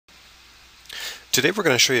Today we're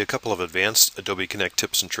going to show you a couple of advanced Adobe Connect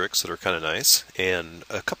tips and tricks that are kind of nice, and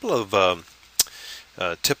a couple of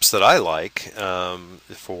tips that I like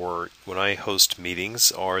for when I host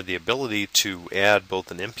meetings are the ability to add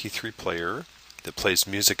both an MP3 player that plays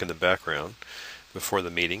music in the background before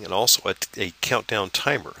the meeting and also a countdown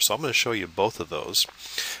timer. So I'm going to show you both of those.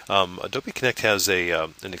 Adobe Connect has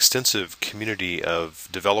an extensive community of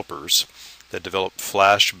developers that develop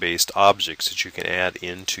Flash-based objects that you can add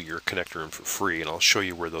into your Connect room for free, and I'll show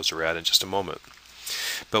you where those are at in just a moment.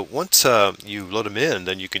 But once you load them in,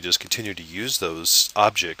 then you can just continue to use those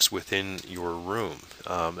objects within your room.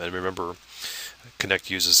 And remember,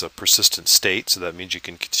 Connect uses a persistent state, so that means you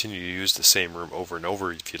can continue to use the same room over and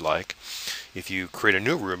over if you'd like. If you create a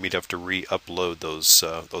new room, you'd have to re-upload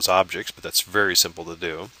those objects, but that's very simple to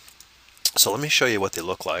do. So let me show you what they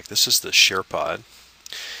look like. This is the SharePod.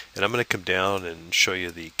 And I'm going to come down and show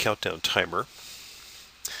you the countdown timer.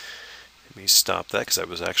 Let me stop that because I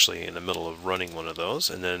was actually in the middle of running one of those.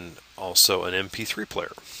 And then also an MP3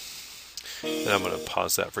 player. And I'm going to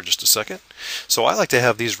pause that for just a second. So I like to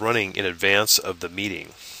have these running in advance of the meeting.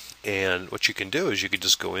 And what you can do is you can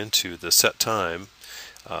just go into the set time,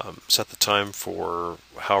 set the time for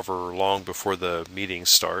however long before the meeting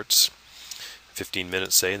starts, 15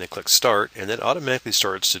 minutes say, and then click start, and it automatically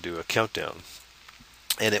starts to do a countdown.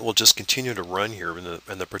 And it will just continue to run here, and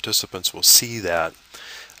the participants will see that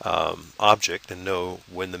object and know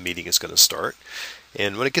when the meeting is going to start.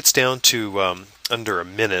 And when it gets down to under a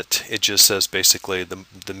minute, it just says basically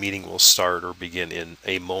the meeting will start or begin in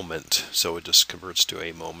a moment. So it just converts to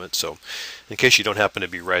a moment. So in case you don't happen to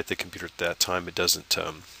be right at the computer at that time, it doesn't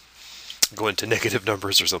go into negative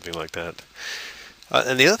numbers or something like that.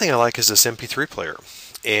 And the other thing I like is this MP3 player.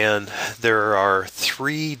 And there are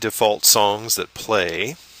 3 default songs that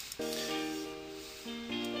play.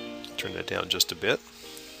 Turn that down just a bit.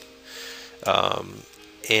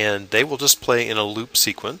 And they will just play in a loop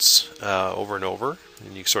sequence over and over.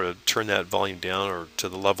 And you sort of turn that volume down or to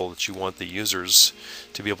the level that you want the users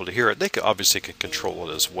to be able to hear it. They obviously can control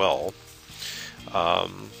it as well.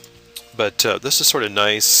 But this is sort of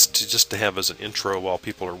nice just to have as an intro while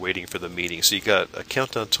people are waiting for the meeting. So you got a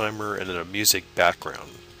countdown timer and then a music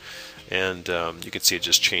background. And you can see it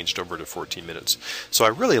just changed over to 14 minutes. So I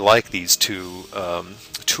really like these two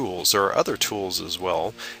tools. There are other tools as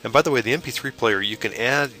well. And by the way, the MP3 player, you can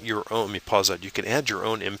add your own, let me pause that, you can add your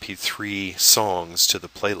own MP3 songs to the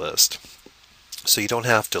playlist. So you don't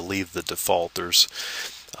have to leave the default. There's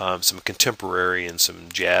some contemporary and some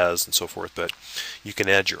jazz and so forth, but you can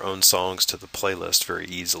add your own songs to the playlist very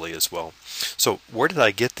easily as well. So where did I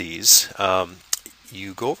get these?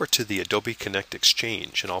 You go over to the Adobe Connect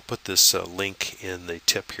Exchange, and I'll put this link in the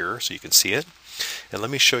tip here so you can see it. And let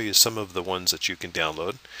me show you some of the ones that you can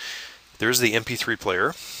download. There's the MP3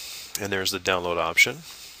 player, and there's the download option.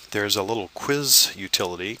 There's a little quiz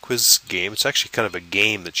utility, quiz game. It's actually kind of a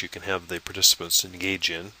game that you can have the participants engage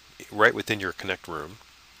in right within your Connect room.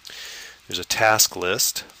 There's a task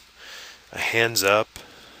list, a hands up,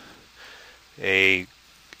 a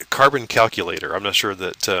carbon calculator. I'm not sure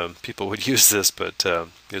that people would use this, but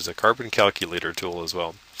there's a carbon calculator tool as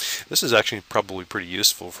well. This is actually probably pretty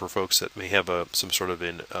useful for folks that may have some sort of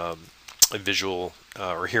a visual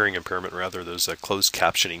or hearing impairment rather. There's a closed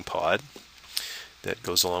captioning pod that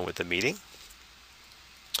goes along with the meeting.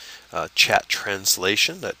 Chat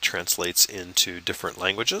translation that translates into different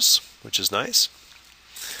languages, which is nice.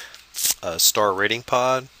 A star rating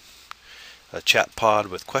pod, a chat pod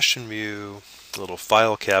with question view, a little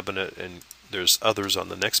file cabinet, and there's others on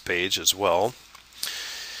the next page as well.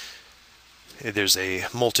 There's a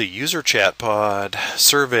multi-user chat pod,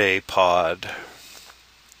 survey pod,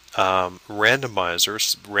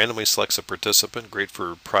 randomizer, randomly selects a participant, great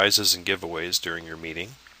for prizes and giveaways during your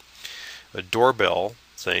meeting. A doorbell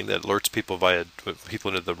thing that alerts people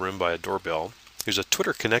into the room by a doorbell. There's a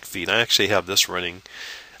Twitter Connect feed. I actually have this running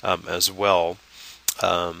as well.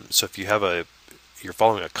 So if you're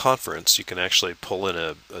following a conference, you can actually pull in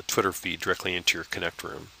a Twitter feed directly into your Connect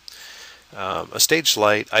room. A stage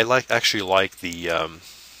light. I actually like the.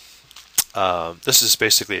 This is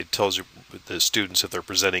basically, it tells you the students if they're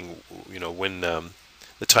presenting, when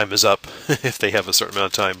the time is up, if they have a certain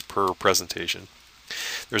amount of time per presentation.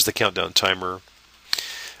 There's the countdown timer.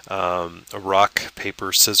 A rock,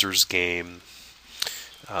 paper, scissors game.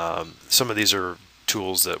 Some of these are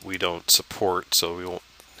tools that we don't support, so we won't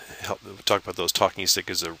talk about those. Talking Stick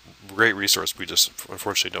is a great resource. We just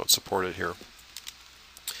unfortunately don't support it here.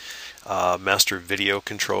 Master video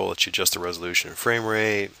control lets you adjust the resolution and frame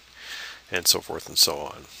rate, and so forth and so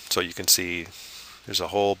on. So you can see there's a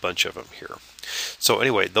whole bunch of them here. So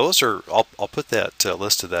anyway, those are I'll put that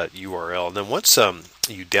list to that URL, and then once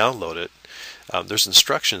you download it, there's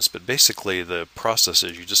instructions, but basically the process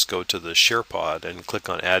is you just go to the SharePod and click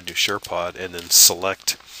on Add New SharePod, and then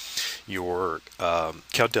select your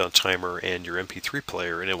countdown timer and your MP3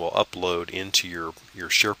 player, and it will upload into your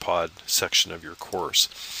SharePod section of your course.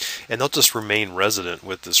 And they'll just remain resident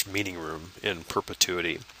with this meeting room in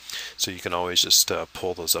perpetuity. So you can always just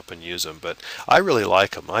pull those up and use them. But I really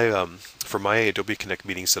like them. For my Adobe Connect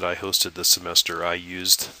meetings that I hosted this semester, I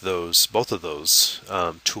used both of those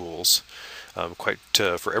tools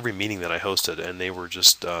for every meeting that I hosted, and they were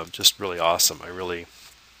just really awesome. I really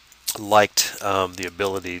liked the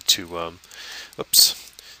ability to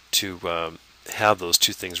have those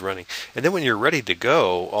two things running. And then when you're ready to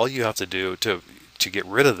go, all you have to do to get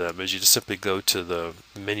rid of them is you just simply go to the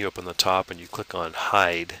menu up on the top and you click on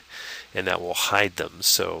Hide, and that will hide them.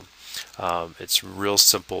 So it's real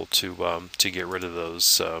simple to get rid of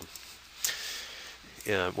those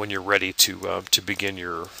when you're ready to begin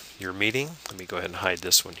your meeting. Let me go ahead and hide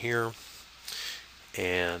this one here,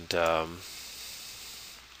 and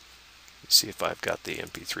see if I've got the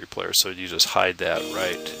MP3 player. So you just hide that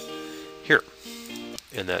right here,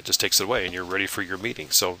 and that just takes it away, and you're ready for your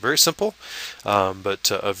meeting. So very simple, but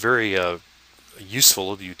a very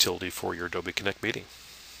useful utility for your Adobe Connect meeting.